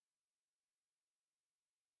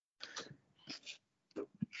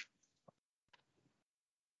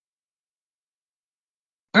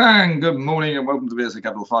And good morning and welcome to VSA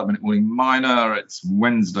Capital 5 Minute Morning Miner. It's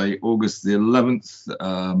Wednesday, August the 11th.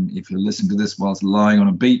 If you're listening to this whilst lying on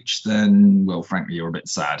a beach, then, well, frankly, you're a bit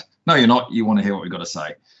sad. No, you're not. You want to hear what we've got to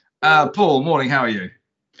say. Paul, morning. How are you?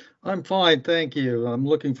 I'm fine, thank you. I'm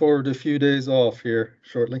looking forward to a few days off here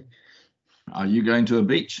shortly. Are you going to a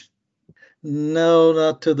beach? No,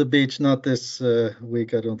 not to the beach, not this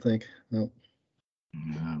week, I don't think. No.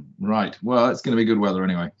 Right. Well, it's going to be good weather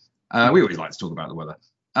anyway. We always like to talk about the weather.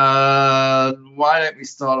 Why don't we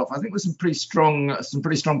start off? I think there's some pretty strong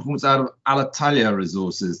performance out of Alitalia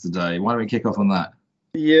Resources today. Why don't we kick off on that?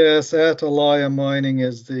 Yes, Atalaya Mining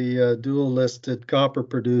is the dual-listed copper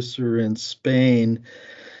producer in Spain.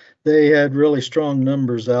 They had really strong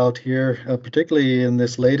numbers out here, particularly in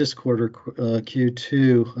this latest quarter,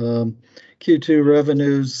 Q2. Q2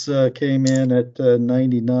 revenues came in at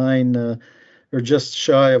 99 or just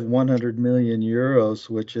shy of 100 million euros,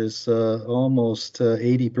 which is almost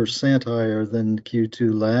 80% higher than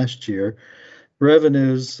Q2 last year.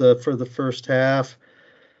 Revenues for the first half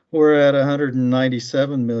were at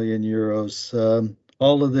 197 million euros.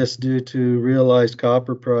 All of this due to realized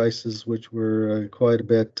copper prices, which were quite a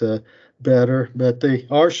bit better, but they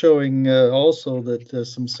are showing also that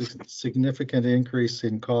there's some significant increase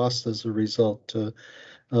in costs as a result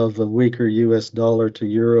of a weaker US dollar to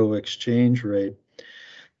euro exchange rate.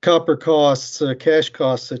 Copper costs, cash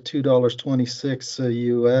costs at $2.26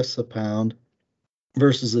 US a pound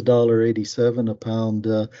versus $1.87 a pound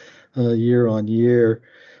year on year.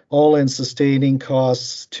 All-in sustaining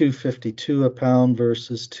costs $2.52 a pound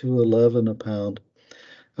versus $2.11 a pound.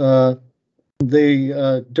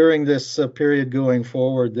 During this period going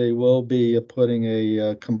forward, they will be putting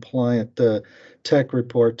a compliant tech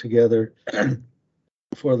report together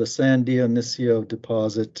for the San Dionisio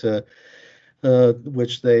deposit,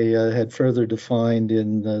 which they had further defined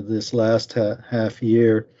in this last half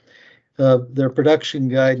year. Their production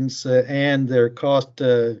guidance and their cost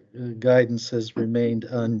guidance has remained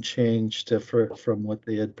unchanged from what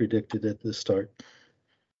they had predicted at the start.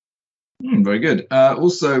 Very good.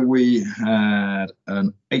 Also, we had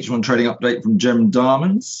an H1 trading update from Gem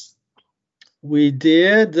Diamonds. We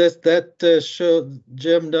did. That showed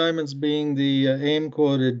Gem Diamonds being the AIM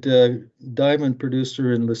quoted diamond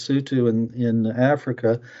producer in Lesotho in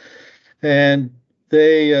Africa. And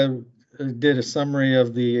they did a summary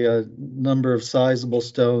of the number of sizable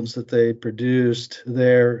stones that they produced.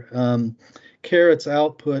 Their carats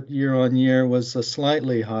output year on year was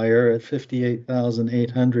slightly higher at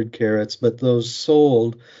 58,800 carats, but those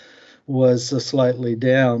sold was slightly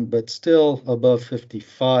down, but still above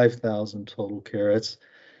 55,000 total carats.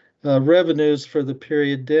 Revenues for the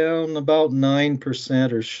period down about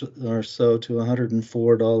 9% or so to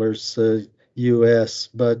 $104 US,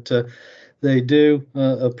 but they do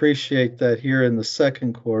appreciate that here in the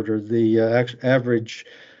second quarter, the average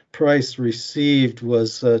price received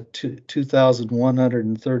was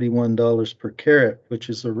 $2,131 per carat, which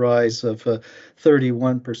is a rise of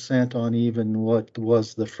 31% on even what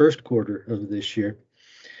was the first quarter of this year.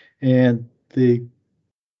 And the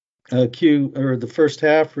the first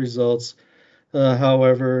half results,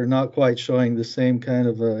 however, not quite showing the same kind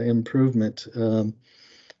of improvement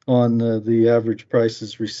on the average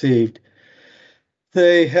prices received.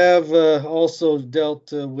 They have also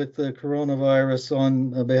dealt with the coronavirus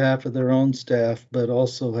on behalf of their own staff, but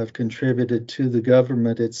also have contributed to the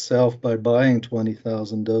government itself by buying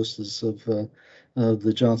 20,000 doses of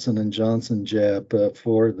the Johnson & Johnson jab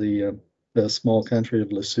for the small country of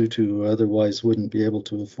Lesotho, who otherwise wouldn't be able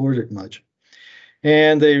to afford it much.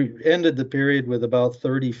 And they ended the period with about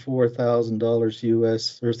 $34,000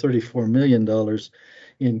 US or $34 million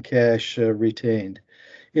in cash retained.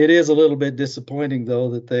 It is a little bit disappointing, though,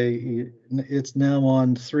 that it's now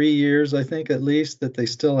on 3 years, I think, at least, that they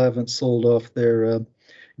still haven't sold off their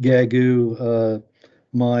Gagu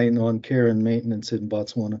mine on care and maintenance in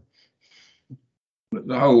Botswana.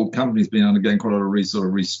 The whole company's been undergoing quite a lot of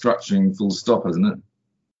restructuring, full stop, hasn't it?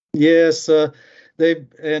 Yes,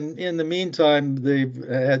 and in the meantime, they've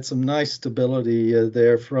had some nice stability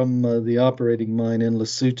there from the operating mine in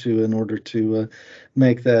Lesotho in order to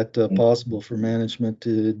make that possible for management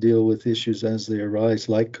to deal with issues as they arise,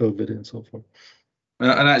 like COVID and so forth.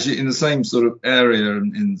 And actually, in the same sort of area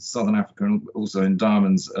in Southern Africa and also in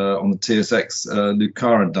diamonds, on the TSX,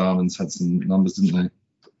 Lucara Diamonds had some numbers, didn't they?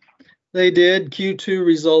 They did. Q2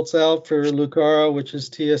 results out for Lucara, which is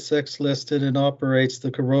TSX listed and operates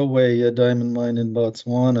the Karowe diamond mine in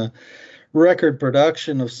Botswana. Record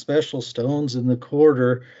production of special stones in the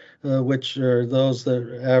quarter, which are those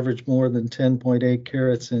that average more than 10.8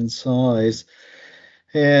 carats in size.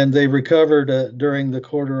 And they recovered during the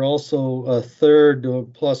quarter also a third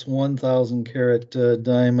plus 1,000 carat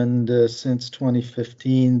diamond since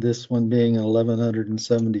 2015, this one being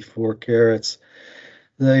 1,174 carats.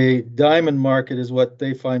 The diamond market is what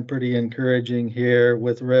they find pretty encouraging here,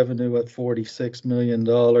 with revenue at $46 million,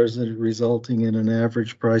 and resulting in an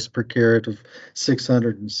average price per carat of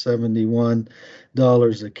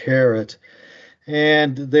 $671 a carat.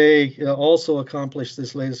 And they also accomplished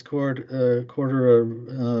this latest quarter,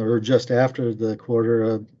 or just after the quarter,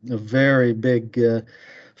 a very big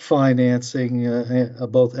financing,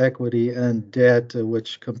 both equity and debt,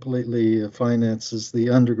 which completely finances the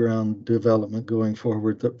underground development going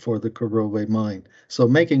forward for the Karowe mine. So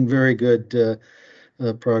making very good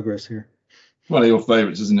progress here. One of your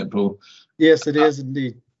favourites, isn't it, Paul? Yes, it is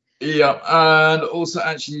indeed. Yeah, and also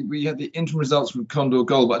actually we had the interim results from Condor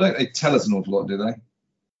Gold, but I don't think they tell us an awful lot, do they?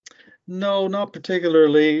 No, not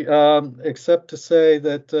particularly, except to say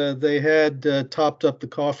that they had topped up the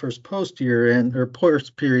coffers post-year end or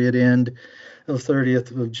post-period end of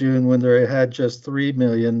 30th of June, when they had just 3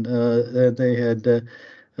 million. They had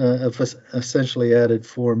essentially added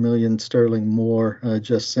 4 million sterling more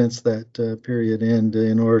just since that period end,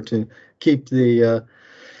 in order to keep the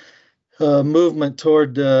movement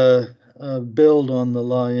toward build on the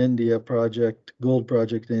La India project, gold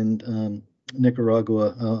project in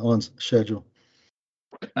Nicaragua, on schedule.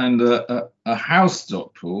 And a house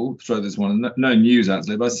stock, Paul, throw this one, no news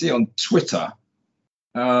outside, but I see on Twitter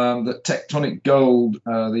that Tectonic Gold,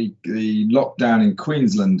 the lockdown in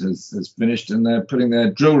Queensland has finished, and they're putting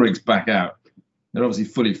their drill rigs back out. They're obviously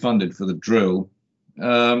fully funded for the drill.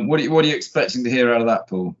 What are you expecting to hear out of that,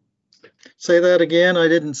 Paul? Say that again. I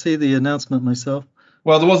didn't see the announcement myself.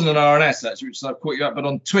 Well, there wasn't an RNS actually, which I've caught you up, but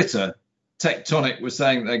on Twitter, Tectonic was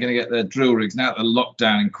saying they're going to get their drill rigs now that the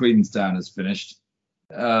lockdown in Queenstown has finished.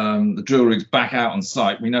 The drill rigs back out on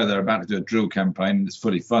site. We know they're about to do a drill campaign and it's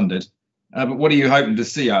fully funded. But what are you hoping to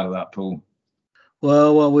see out of that, Paul?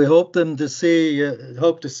 Well, what we hope to see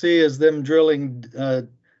is them drilling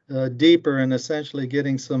deeper and essentially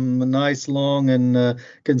getting some nice long and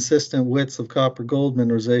consistent widths of copper gold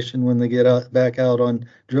mineralization when they get back out on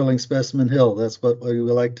drilling Specimen Hill. That's what we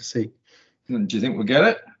would like to see. Do you think we'll get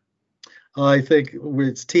it? I think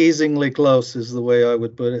it's teasingly close, is the way I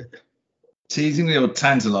would put it. Teasingly or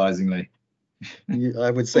tantalizingly?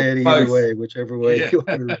 I would say it either way, whichever way you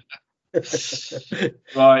want to.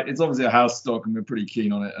 Right, it's obviously a house stock and we're pretty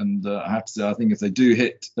keen on it, and I have to say I think if they do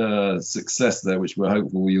hit success there, which we're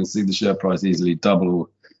hopeful, you'll see the share price easily double or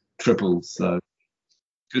triple. So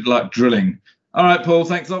good luck drilling. All right, Paul,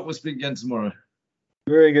 thanks a lot. We'll speak again tomorrow.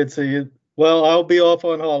 Very good to see you. Well, I'll be off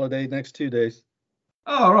on holiday next 2 days.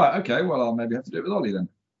 Oh, right, okay, well I'll maybe have to do it with Ollie then.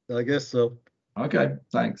 I guess so. Okay,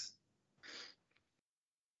 thanks.